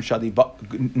savar, Amidan Shadi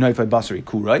Noifai Basari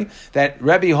Kurai, that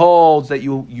Rebbe holds that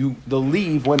the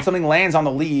leaf, when something lands on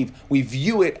the leaf, we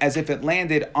view it as if it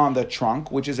landed on the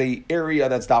trunk, which is a area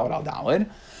that's daled al daled.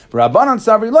 Rabbanan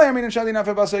Savri Lo Amidan Shadi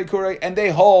Noifai Basari Kurai, and they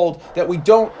hold that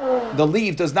the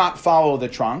leaf does not follow the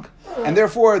trunk, and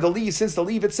therefore since the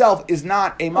leaf itself is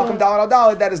not a makam daled al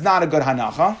daled, that is not a good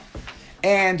hanacha.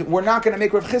 And we're not going to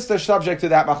make Rav Chisda subject to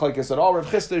that machlekes at all. Rav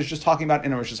Chisda is just talking about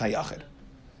in Rosh Hashanah.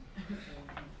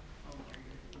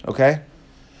 Okay?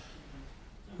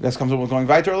 You guys comfortable with going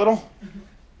weiter a little?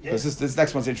 Yes. This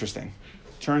next one's interesting.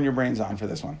 Turn your brains on for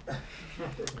this one.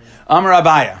 Amar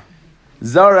Abaya.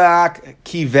 Zorak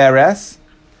kiveres.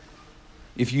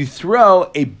 If you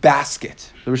throw a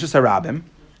basket, the Rosh Hashanah,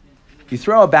 you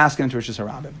throw a basket into Rosh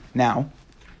Hashanah. Now,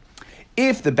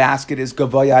 if the basket is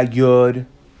gavoya yud,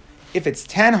 if it's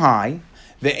 10 high,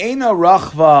 ve'ena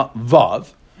rachva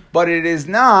vav, but it is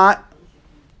not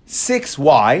 6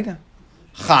 wide,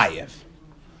 chayev.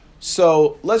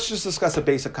 So let's just discuss a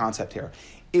basic concept here.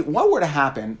 What were to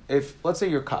happen if, let's say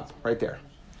your cup, right there.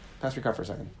 Pass your cup for a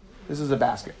second. This is a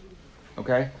basket,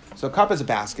 okay? So a cup is a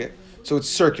basket, so it's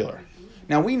circular.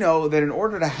 Now we know that in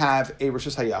order to have a Rosh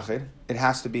Hashanah, it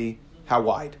has to be how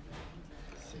wide?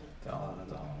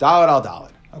 Daled al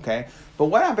daled, okay? But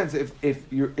what happens if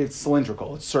it's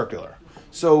cylindrical, it's circular?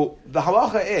 So the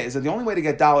halacha is that the only way to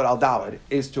get daled al daled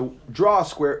is to draw a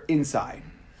square inside,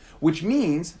 which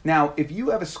means, now if you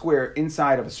have a square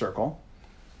inside of a circle,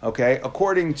 okay,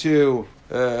 according to,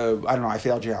 I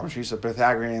failed geometry, so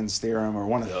Pythagorean's theorem or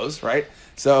one of those, right?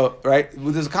 So, right,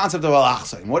 there's a concept of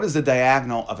al-achsain. What is the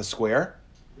diagonal of a square?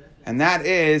 And that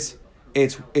is,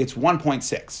 it's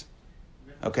 1.6,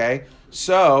 okay?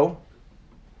 So,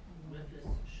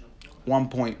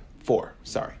 1.4,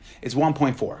 sorry. It's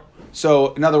 1.4.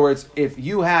 So, in other words, if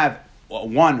you have a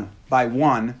 1 by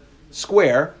 1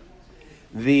 square,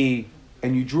 and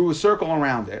you drew a circle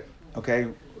around it, okay,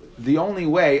 the only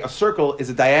way, a circle is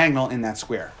a diagonal in that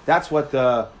square. That's what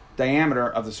the diameter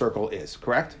of the circle is,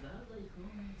 correct?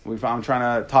 I'm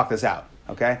trying to talk this out,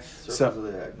 okay? Circles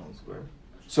are diagonal in square.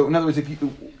 So, in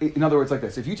other words, like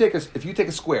this. If you take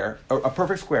a square, a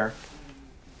perfect square,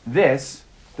 this,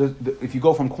 if you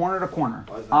go from corner to corner,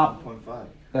 why is that 1.5?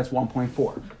 That's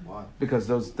 1.4. Why? Because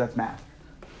that's math.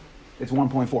 It's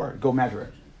 1.4. Go measure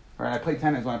it. All right. I play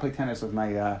tennis with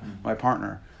my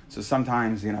partner. So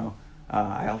sometimes,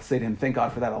 I'll say to him, "Thank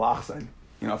God for that alachsan."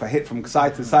 If I hit from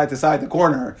side to side the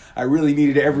corner, I really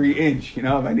needed every inch. If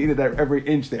I needed that every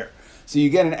inch there. So you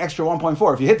get an extra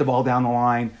 1.4. If you hit the ball down the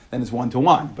line, then it's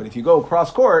 1-to-1. But if you go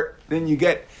cross court, then you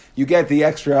get the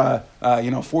extra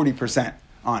 40%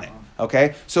 on it.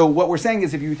 Okay? So what we're saying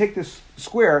is if you take this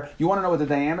square, you want to know what the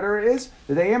diameter is?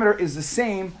 The diameter is the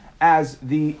same as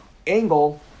the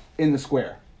angle in the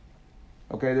square.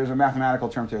 Okay, there's a mathematical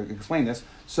term to explain this.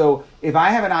 So if I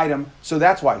have an item, so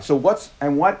that's why. So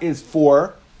what is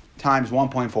 4 times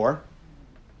 1.4?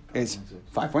 Is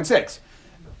 5.6.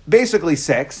 Basically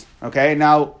 6. Okay,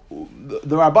 now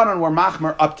the Rabbanan were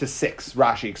machmer up to 6,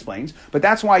 Rashi explains. But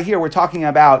that's why here we're talking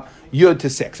about yud to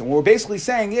 6. And what we're basically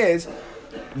saying is,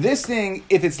 this thing,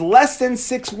 if it's less than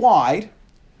 6 wide,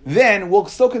 then we'll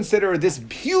still consider this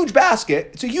huge basket.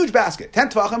 It's a huge basket, 10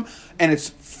 tvachim, and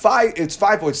it's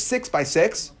 6 by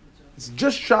 6. It's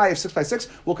just shy of 6 by 6.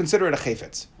 We'll consider it a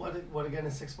chayfetz. What again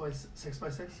is 6 by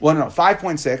 6? Well, no,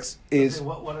 5.6 is. Okay,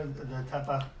 what are the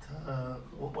tafach?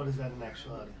 What is that in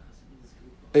actuality?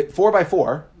 4 by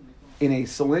 4 in a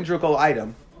cylindrical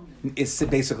item is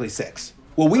basically 6.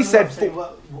 Well, we No, said I'm saying,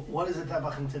 what is a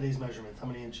tefach in today's measurement? How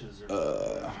many inches? Or I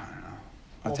don't know.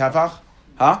 A tefach?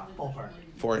 Huh? ballpark.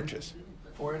 4 inches.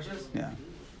 4 inches? Yeah.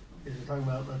 If you're talking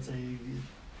about, let's say,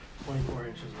 24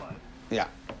 inches wide. Yeah.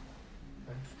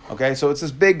 Okay, so it's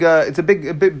this big, it's a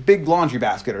big laundry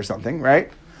basket or something,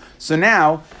 right? So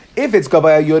now, if it's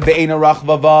gavaya yud ve'ena rach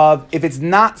vavav, if it's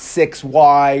not 6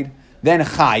 wide, then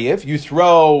chayiv. You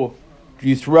throw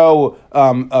from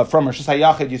Rishus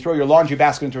Hayachid, you throw your laundry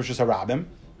basket into Rishus Harabim,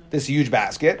 this huge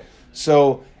basket.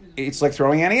 So it's like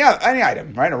throwing any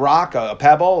item, right? A rock, a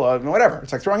pebble, whatever.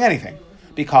 It's like throwing anything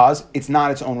because it's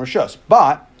not its own Rishus.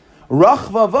 But rach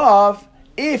vavav,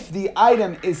 if the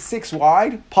item is 6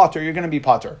 wide, potter, you're going to be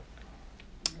potter.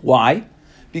 Why?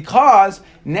 Because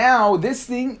now this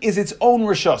thing is its own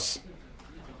rishus,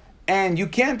 and you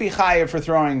can't be chayiv for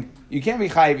throwing. You can't be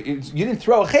chayiv. You didn't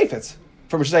throw a chayfetz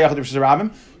from Rishus Hayachid to Rishus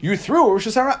Harabim. You threw a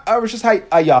Rishus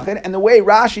Hayachid, and the way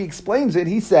Rashi explains it,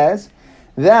 he says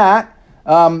that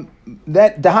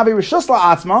that dahavi rishus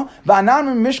la'atzma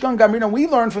va'anan mishkan gamrina. We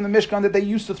learned from the Mishkan that they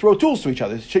used to throw tools to each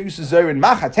other. They used to zerin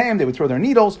machatem. They would throw their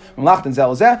needles. Melachten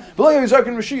zelazeh. V'lo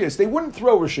yizarkin rishiyas. They wouldn't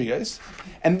throw rishiyas.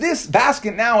 And this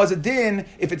basket now has a din,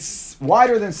 if it's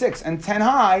wider than 6 and 10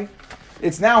 high,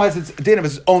 it now has its din of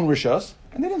its own rishus,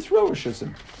 and they didn't throw rishus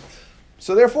in.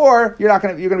 So therefore, you're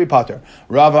going to be potter.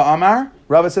 Rava Amar,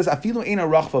 Rava says, Afilu ina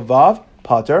rach vavav,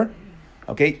 potter.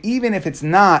 Okay, even if it's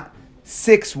not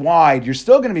 6 wide, you're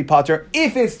still going to be potter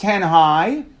if it's 10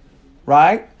 high,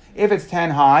 right? If it's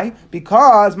 10 high,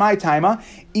 because my taima,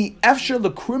 efshar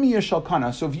l'krumiyah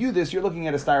shalkana. So view this, you're looking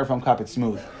at a styrofoam cup, it's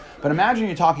smooth. But imagine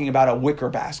you're talking about a wicker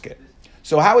basket.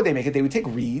 So how would they make it? They would take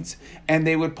reeds and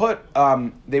there was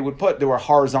a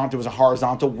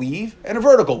horizontal weave and a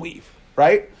vertical weave,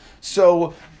 right?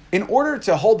 So in order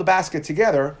to hold the basket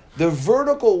together, the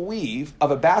vertical weave of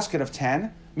a basket of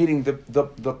 10, meaning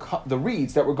the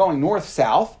reeds that were going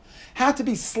north-south, had to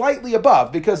be slightly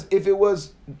above, because if it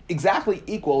was exactly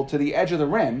equal to the edge of the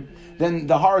rim, then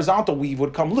the horizontal weave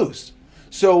would come loose.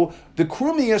 So the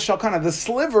krumiyah shalkana, the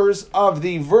slivers of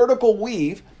the vertical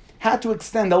weave, had to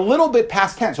extend a little bit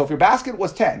past 10. So if your basket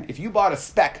was 10, if you bought a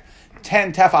spec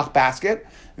 10 tefach basket,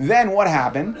 then what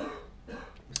happened?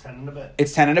 It's 10 and a bit.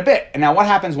 It's 10 and a bit. And now what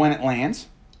happens when it lands?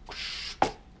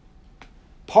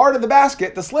 Part of the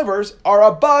basket, the slivers, are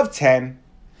above 10.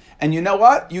 And you know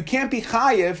what? You can't be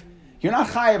chayiv. You're not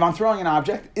chayiv on throwing an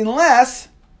object unless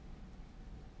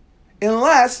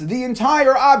the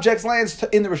entire object lands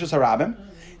in the Rishus Harabim.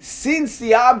 Since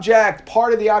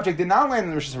part of the object did not land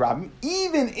in the Rishus Harabim,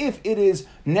 even if it is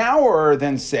narrower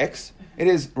than 6, it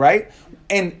is, right,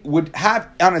 and would have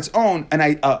on its own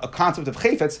a concept of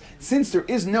chayfetz, since there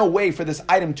is no way for this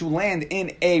item to land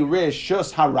in a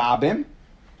Rishus Harabim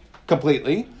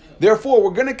completely, therefore we're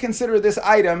going to consider this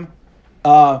item,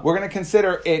 you're going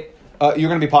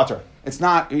to be potter. You're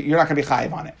not going to be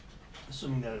chayiv on it.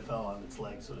 Assuming that it fell on its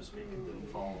leg, so to speak, and didn't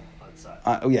fall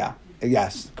outside.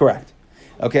 Yes, correct.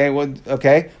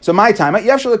 Okay. So my time. Kaf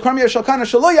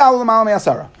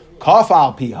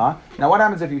al piha. Now, what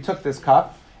happens if you took this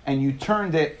cup and you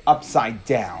turned it upside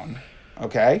down?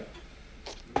 Okay,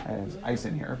 there's ice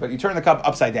in here, but you turn the cup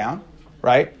upside down,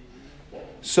 right?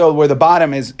 So where the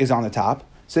bottom is on the top.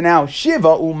 So now shiva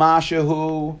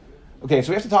umashahu. Okay, so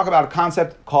we have to talk about a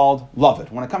concept called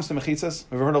lavid. When it comes to mechitzas,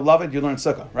 have you ever heard of lavid? You learn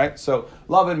sukkah, right? So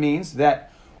lavid means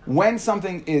that when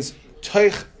something is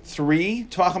toich 3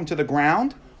 tvachim to the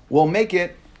ground, we'll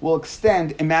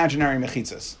extend imaginary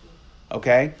mechitzas.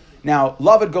 Okay? Now,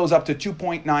 lavid goes up to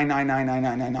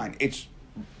 2.9999999. It's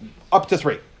up to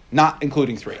 3, not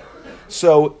including 3.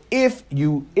 So if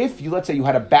you let's say you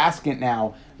had a basket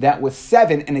now that was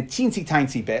 7 and a teensy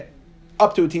tiny bit,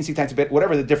 up to a teensy tiny bit,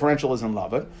 whatever the differential is in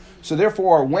lavid. So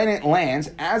therefore, when it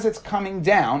lands, as it's coming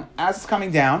down,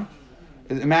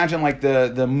 imagine like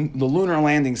the lunar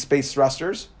landing space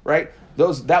thrusters, right?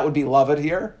 That would be lavid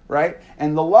here, right?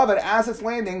 And the lavid, as it's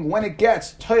landing, when it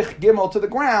gets toich gimel to the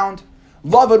ground,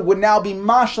 lavid would now be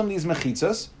mashlam these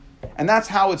mechitzas, and that's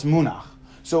how it's munach.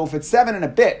 So if it's 7 and a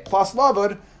bit plus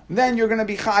lavid, then you're going to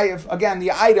be chayiv. Again,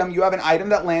 you have an item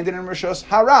that landed in Rishus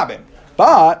Harabim.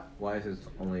 But why is it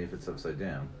only if it's upside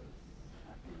down?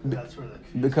 That's where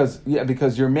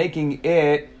because you're making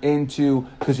it into,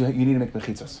 because you need to make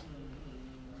mechitzas.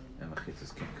 And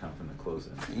mechitzas can't come from the closed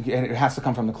end. And it has to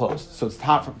come from the closed. So it's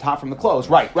top from the closed.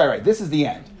 Right. This is the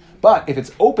end. But if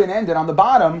it's open-ended on the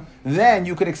bottom, then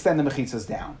you could extend the mechitzas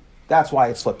down. That's why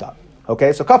it's flipped up.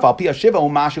 Okay, so kafal pia shiva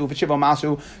umashu v'shiva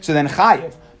masu. So then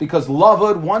chayiv, because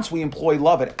lavud, once we employ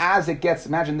lavud, as it gets,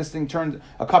 imagine this thing turned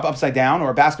a cup upside down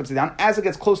or a basket upside down, as it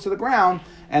gets close to the ground,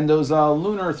 and those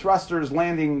lunar thrusters,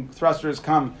 landing thrusters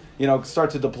come,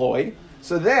 start to deploy.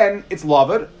 So then it's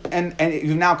lavud, and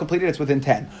you've now completed it's within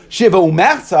 10. Shiva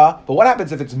umerza, but what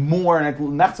happens if it's more, and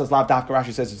merza's lav dafka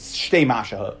Rashi says it's shtei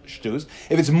masha shtus.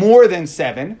 If it's more than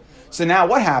 7, so now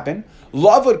what happened?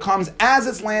 Lavud comes as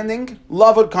it's landing,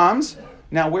 lavud comes.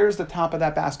 Now where's the top of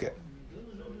that basket?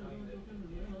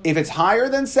 If it's higher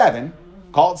than 7,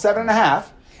 call it 7.5,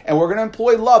 and we're going to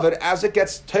employ lavud as it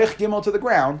gets teich gimel to the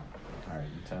ground.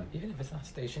 Even if it's not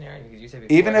stationary, because you said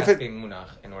even if it has to be munach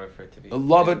in order for it to be.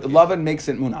 Lavud makes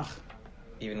it munach.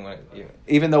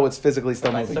 Even though it's physically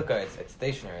still moving. Sukkah, it's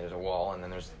stationary. There's a wall, and then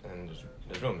there's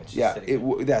room. It's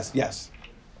just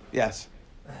yes.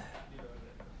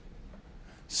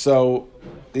 So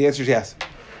the answer is yes.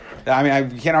 I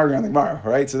mean, you can't argue on the Gemara,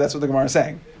 right? So that's what the Gemara is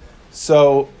saying.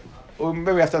 So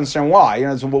maybe we have to understand why,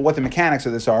 what the mechanics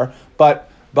of this are. But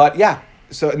yeah.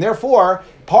 So and therefore,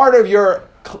 part of your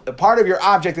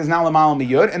object is now lamal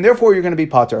miyud, and therefore you're going to be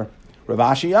pater. Rav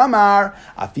Ashi Amar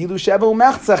afilu shevu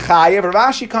mechza chayev. Rav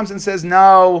Ashi comes and says,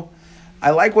 no,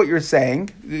 I like what you're saying.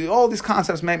 All these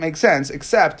concepts may make sense,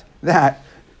 except that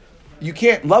you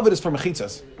can't. Love it is for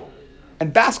mechitzas,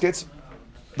 and baskets.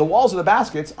 The walls of the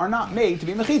baskets are not made to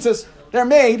be mechitzas. They're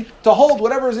made to hold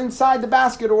whatever is inside the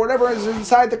basket or whatever is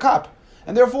inside the cup.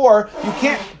 And therefore, you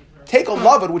can't take a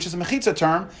lavud, which is a mechitza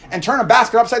term, and turn a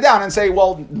basket upside down and say,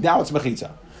 well, now it's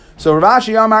mechitza. So Rav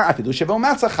Ashi Amar, afilu shevo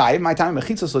matzah chayiv, my time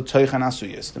mechitzas l'toichan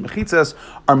asuyis. The mechitzas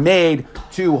are made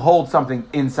to hold something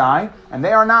inside, and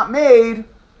they are not made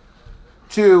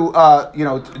to,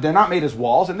 they're not made as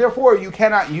walls, and therefore you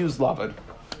cannot use lavud.